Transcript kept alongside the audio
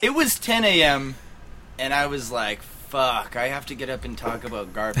It was 10 a.m. and I was like, fuck, I have to get up and talk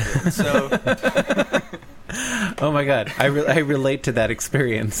about Garfield. So, Oh my god, I relate to that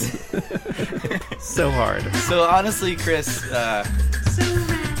experience so hard. so honestly, Chris,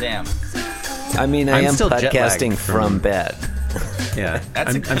 damn. I mean, I I'm am still jet podcasting lagged from bed. Yeah,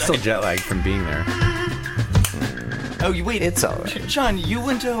 That's a I'm good still idea. jet lagged from being there. Oh, you wait. It's all right. John, you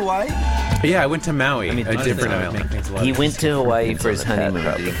went to Hawaii? Yeah, I went to Maui, I mean, a different Maui. island. He went to Hawaii for his honeymoon.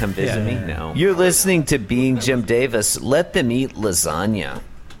 Did he come visit me? No. You're listening to Being Jim Davis. Let them eat lasagna.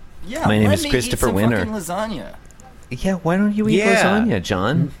 Yeah. My name let is me Christopher eat some Winter. fucking lasagna. Yeah, why don't you eat Yeah. lasagna,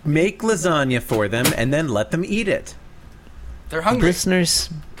 John? Make lasagna for them and then let them eat it. They're hungry. Listeners,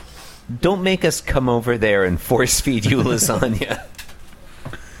 don't make us come over there and force feed you lasagna.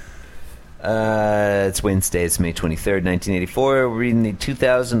 It's Wednesday. It's May 23rd, 1984. We're reading the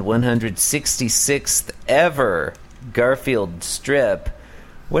 2166th ever Garfield strip.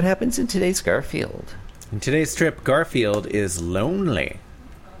 What happens in today's Garfield? In today's strip, Garfield is lonely.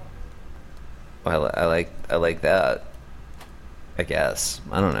 Well, I like that. I guess.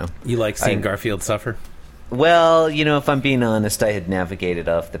 I don't know. You like seeing I- Garfield suffer? Well, you know, if I'm being honest, I had navigated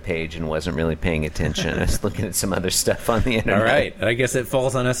off the page and wasn't really paying attention. I was looking at some other stuff on the internet. All right. I guess it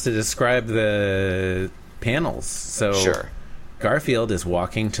falls on us to describe the panels. So Sure. Garfield is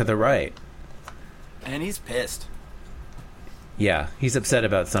walking to the right. And he's pissed. Yeah, he's upset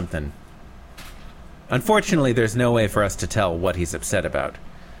about something. Unfortunately, there's no way for us to tell what he's upset about.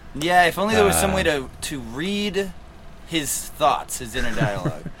 Yeah, if only there was some way to read his thoughts, his inner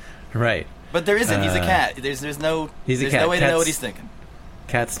dialogue. Right. But there isn't. He's a cat. There's no He's a there's cat. no way to know Cats- what he's thinking.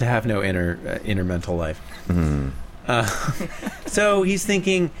 Cats to have no inner mental life. So he's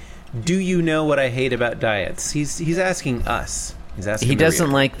thinking, do you know what I hate about diets? He's asking us. He's asking He the doesn't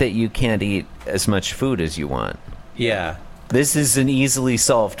reader. like that you can't eat as much food as you want. Yeah. This is an easily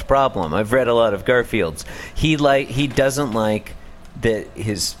solved problem. I've read a lot of Garfield's. He doesn't like that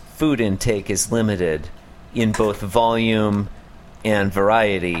his food intake is limited in both volume and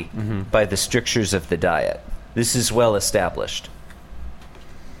variety by the strictures of the diet. This is well established.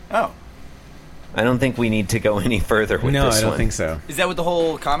 Oh, I don't think we need to go any further with No, this I don't one. think so. is that what the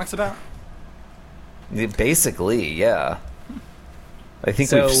whole comic's about? Basically, yeah. I think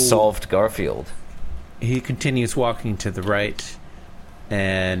So- we've solved Garfield. He continues walking to the right,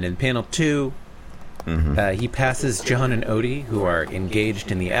 and in panel 2, he passes John and Odie, who are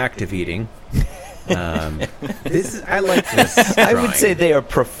engaged in the act of eating. I like this. I would drawing. say they are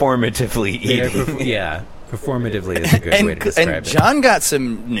performatively They are eating. yeah, performatively is a good way to describe And it. John got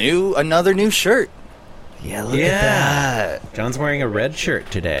another new shirt. Yeah, look Yeah. at that. John's wearing a red shirt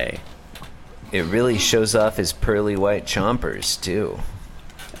today. It really shows off his pearly white chompers, too.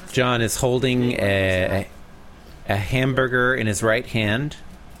 John is holding a hamburger in his right hand,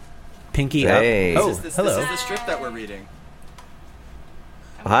 pinky Hey. up. Oh, This hello. is the strip that we're reading.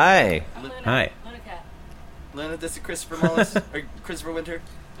 Hi. Hi. Luna, this is Christopher Mollusk or Christopher Winter.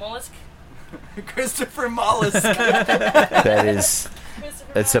 Mollusk? Christopher Mollusk.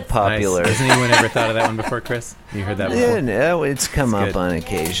 That's a popular. Nice. Has anyone ever thought of that one before, Chris? You heard that before? Yeah, no, it's come That's up good. on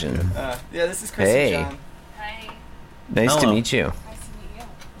occasion. Yeah, this is Chris Hey. and John. Hi. Nice to Hello. meet you. Nice to meet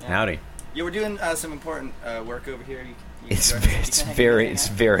you. Howdy. Yeah, we're doing some important work over here. It's you can hang it's out.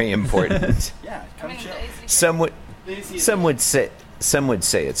 very important. Yeah, I come mean, chill. the AC some would The AC is- some would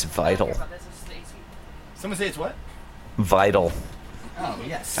say it's vital. This is the AC. Someone say it's what? Vital. Oh,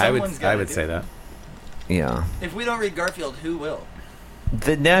 yes. I would say that. Yeah. If we don't read Garfield, who will?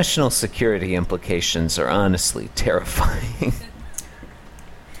 The national security implications are honestly terrifying.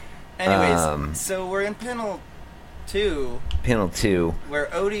 Anyways, so we're in panel 2, Panel 2. where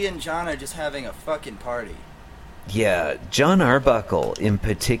Odie and John are just having a fucking party. Yeah, John Arbuckle in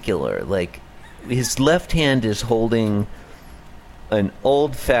particular, like his left hand is holding an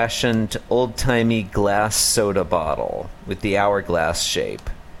old-fashioned, old-timey glass soda bottle with the hourglass shape.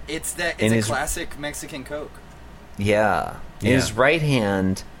 It's And a his- classic Mexican Coke. Yeah. In Yeah. his right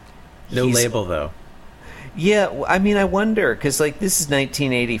hand, No he's- label, though. Yeah, I mean, I wonder, because, like, this is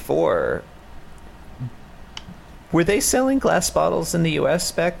 1984. Were they selling glass bottles in the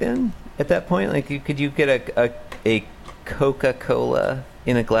U.S. back then? At that point? Like, could you get a Coca-Cola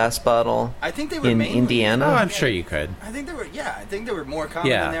in a glass bottle I think they were in mainly, Indiana? Oh, I'm sure you could. I think they were more common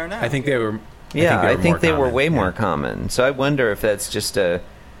than they are Yeah, now. I think they were. Yeah, I think they were way common. more Yeah. common. So I wonder if that's just a.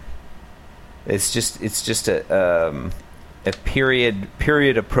 It's just a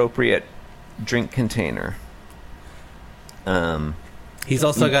period appropriate drink container. He's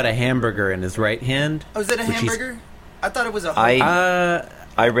also got a hamburger in his right hand. Oh, is it a which he's- hamburger? I thought it was a I- hoagie.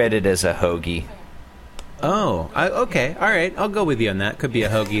 I read it as a hoagie. Okay, all right. I'll go with you on that. Could be a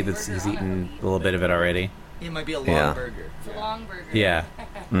hoagie he's eaten a little bit of it already. It might be a long Yeah. burger. It's a long burger. Yeah.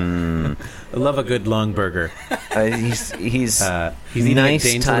 I love a good long burger. He's He's eating nice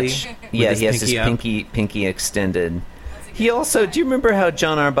it daintily. touch. with Yeah, he has his pinky up. pinky extended. He also, do you remember how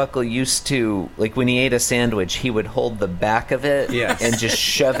John Arbuckle used to, like when he ate a sandwich, he would hold the back of it Yes. and just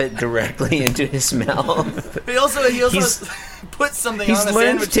shove it directly into his mouth? He also He's- put something He's on the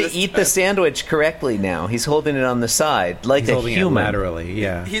learned sandwich. to this eat time. the sandwich correctly now. He's holding it on the side, like He's a holding it human. laterally.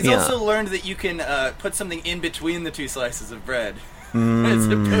 Yeah. He's Yeah. also learned that you can put something in between the two slices of bread. As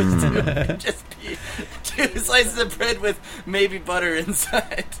opposed to just two slices of bread with maybe butter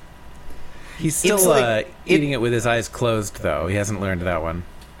inside. He's still It's like- eating it with his eyes closed, though. He hasn't learned that one.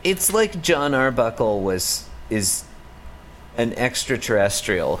 It's like John Arbuckle is an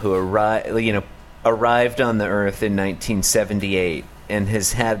extraterrestrial who arrived on the Earth in 1978 and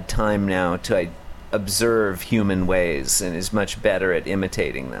has had time now to observe human ways and is much better at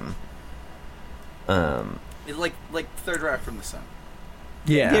imitating them. It's like Third Rock from the Sun.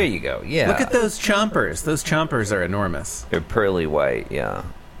 Yeah. There you go. Yeah, Look at those chompers. Those chompers are enormous. They're pearly white. Yeah.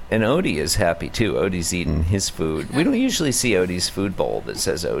 And Odie is happy too. Odie's eating his food. We don't usually see Odie's food bowl that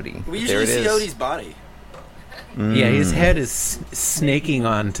says Odie. We There usually it see is. Odie's body. Yeah, his head is snaking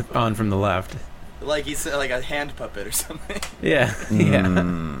on from the left. Like he's like a hand puppet or something. Yeah.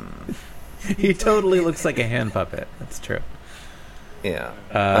 Yeah. He totally looks like a hand puppet. That's true. Yeah.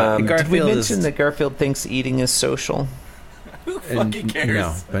 Garfield did we mention is- that Garfield thinks eating is social? Who fucking cares?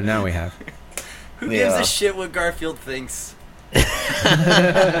 No, but now we have. Who gives Yeah. a shit what Garfield thinks?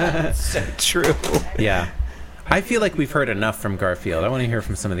 So true. Yeah. I feel like we've heard enough from Garfield. I want to hear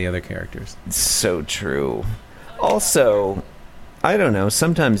from some of the other characters. So true. Also, I don't know,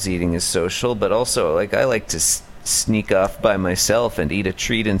 sometimes eating is social, but also, like, I like to sneak off by myself and eat a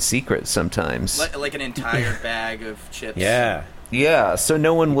treat in secret sometimes. Like an entire bag of chips. Yeah. Yeah, so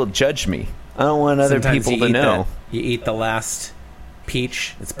no one will judge me. I don't want other Sometimes people to eat know. You eat the last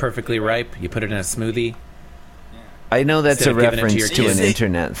peach. It's perfectly ripe. You put it in a smoothie. I know that's Instead a of giving it to reference your to kids. an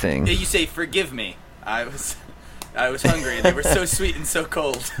internet thing. You say, "Forgive me. I was hungry. They were so sweet and so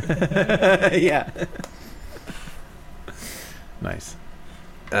cold." Yeah. Nice.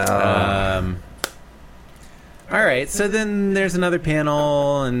 All right, so then there's another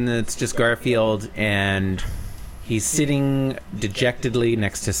panel, and it's just Garfield, and he's sitting dejectedly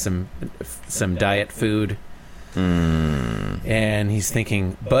next to some diet food, and he's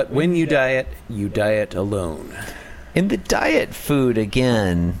thinking, but when you diet alone. And the diet food,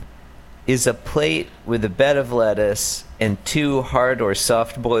 again, is a plate with a bed of lettuce and 2 hard or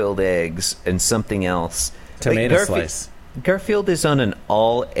soft-boiled eggs and something else. Tomato Like, slice. Garfield is on an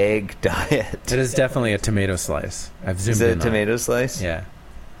all-egg diet. It is definitely a tomato slice. I've zoomed Is in it a on tomato slice? Yeah.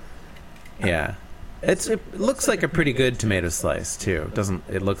 Yeah. It looks like a pretty good tomato slice too.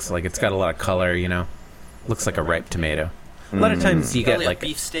 It looks like it's got a lot of color, Looks like a ripe tomato. A lot of times you get Probably a like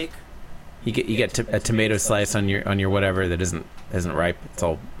beefsteak. you get a tomato slice on your whatever that isn't ripe. It's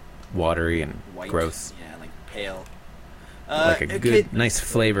all watery and White. gross. Yeah, like pale. Like a good, nice,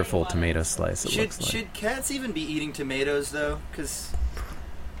 flavorful tomato slice. It Should looks like. should cats even be eating tomatoes though? Because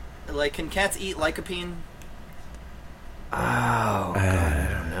like, can cats eat lycopene? Oh, God, I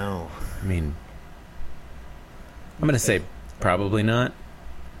don't know. I mean, I'm gonna say probably not.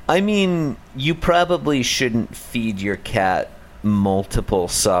 I mean, you probably shouldn't feed your cat multiple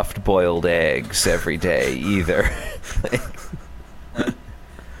soft-boiled eggs every day either.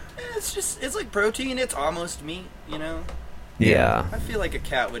 It's like protein. It's almost meat. Yeah. I feel like a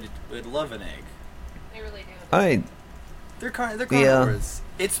cat would love an egg. They really do. They're Yeah. carnivores.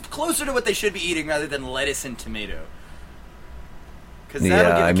 It's closer to what they should be eating rather than lettuce and tomato. Because Yeah,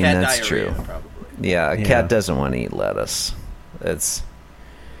 that'll give a I mean, cat that's diarrhea, true. probably. Yeah, a Yeah. cat doesn't want to eat lettuce. That's...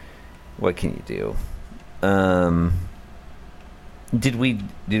 What can you do? Did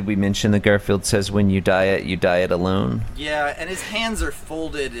we mention that Garfield says when you diet alone? Yeah, and his hands are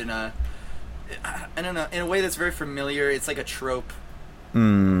folded in a way that's very familiar. It's like a trope.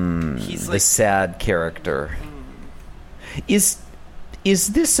 He's The like, sad character. Is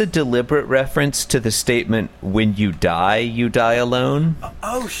this a deliberate reference to the statement "when you die alone"?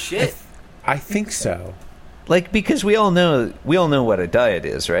 oh shit. I think so. Like, because we all know what a diet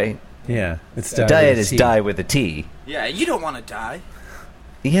is, right? Yeah, it's Diet is die with a T. Yeah, you don't want to die.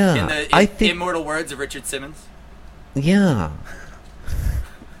 Yeah, In the I think. immortal words of Richard Simmons. Yeah.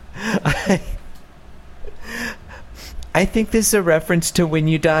 I think this is a reference to when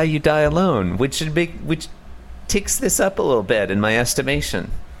you die alone, which ticks this up a little bit in my estimation.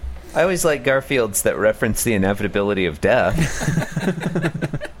 I always like Garfields that reference the inevitability of death.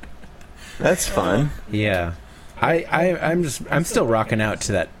 That's fun. Yeah, I'm still rocking out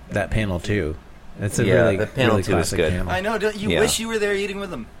to that panel too. It's a Yeah, really the panel really too is classic good. panel. I know. Don't you Yeah. wish you were there eating with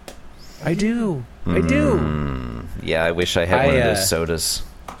them? I do. Yeah, I wish I had one of those sodas.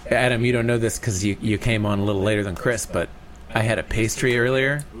 Adam, you don't know this because you came on a little later than Chris, but I had a pastry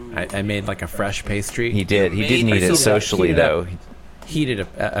earlier. I made like a fresh pastry. He did. He didn't Made eat it it socially, heated up. though. Heated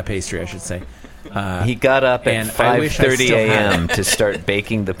a pastry, I should say. He got up at and I wish I 5:30 still had a.m. to start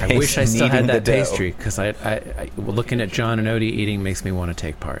baking the pastry. I wish I still kneading had that the dough. pastry because looking at John and Odie eating makes me want to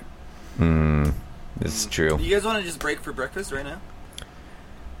take part. It's true. You guys want to just break for breakfast right now?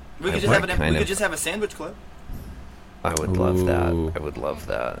 We I could just would have kind we of. could just have a sandwich club. I would love that. Ooh. I would love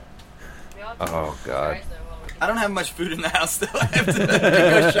that. We all Oh, God. Guys, though, while we're I don't have much food in the house, though. I have to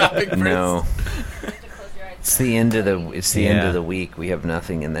go shopping first. No, to close your eyes. it's the end of the end Yeah. of the week. We have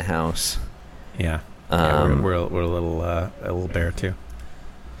nothing in the house. Yeah, we're a little bare too.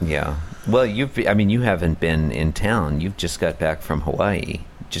 Yeah. Well, you haven't been in town. You've just got back from Hawaii,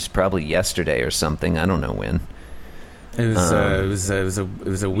 just probably yesterday or something. I don't know when. It was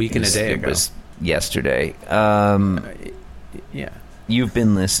a week and a day It ago. was yesterday. Yeah. You've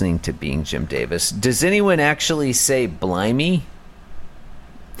been listening to Being Jim Davis. Does anyone actually say blimey?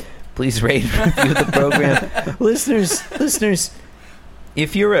 Please rate and review the program. Listeners,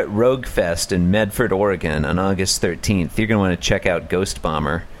 if you're at Rogue Fest in Medford, Oregon on August 13th, you're going to want to check out Ghost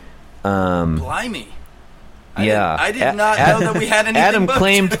Bomber. Blimey. Yeah. I did not know that we had anything Adam booked.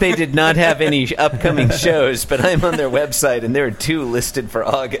 claimed they did not have any upcoming shows, but I'm on their website and there are 2 listed for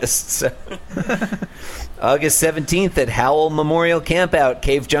August. So. August 17th at Howell Memorial Campout,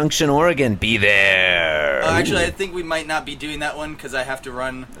 Cave Junction, Oregon. Be there. Actually, I think we might not be doing that one because I have to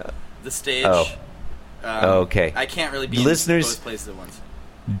run the stage. Oh. Okay. I can't really be Listeners- in both places at once.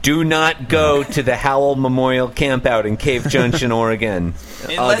 Do not go to the Howell Memorial Campout in Cave Junction, Oregon,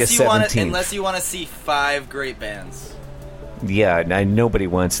 August 17th. Unless you want to see 5 great bands. Yeah, nobody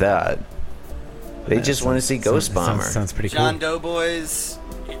wants that. They just want to see Ghost Bomber. Sounds pretty John cool. Doughboys,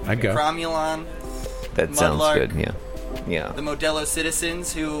 I'd go. Cromulon, That sounds Mudlark. good. Yeah, yeah. the Modelo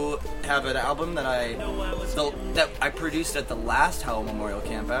Citizens, who have an album that I produced at the last Howell Memorial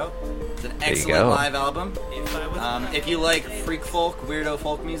Campout. It's an you excellent go. live album. If you like freak folk, weirdo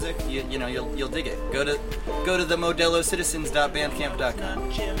folk music, you'll dig it. Go to the modelocitizens.bandcamp.com.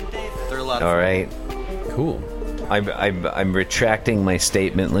 They're a lot of All fun. right. Cool. I'm retracting my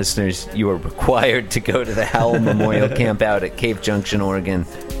statement, listeners. You are required to go to the Howell Memorial Campout at Cave Junction, Oregon,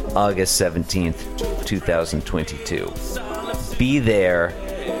 August 17th, 2022. Be there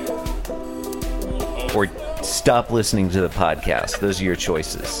or stop listening to the podcast. Those are your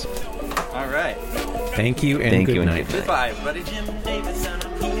choices. All right. Thank you and Thank good you and night. good night. Goodbye, everybody. Jim Davis, and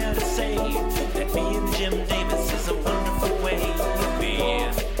I'm here to say that being Jim Davis is a wonderful way to be.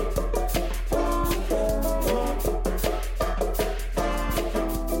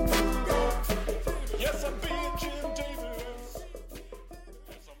 Yes, I'm being Jim Davis.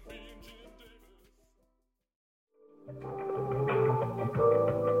 Yes, I'm being Jim Davis.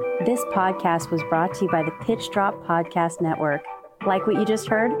 This podcast was brought to you by the Pitch Drop Podcast Network. Like what you just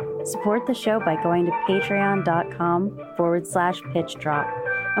heard? Support the show by going to patreon.com/pitch drop.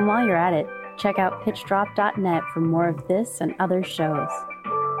 And while you're at it, check out pitchdrop.net for more of this and other shows.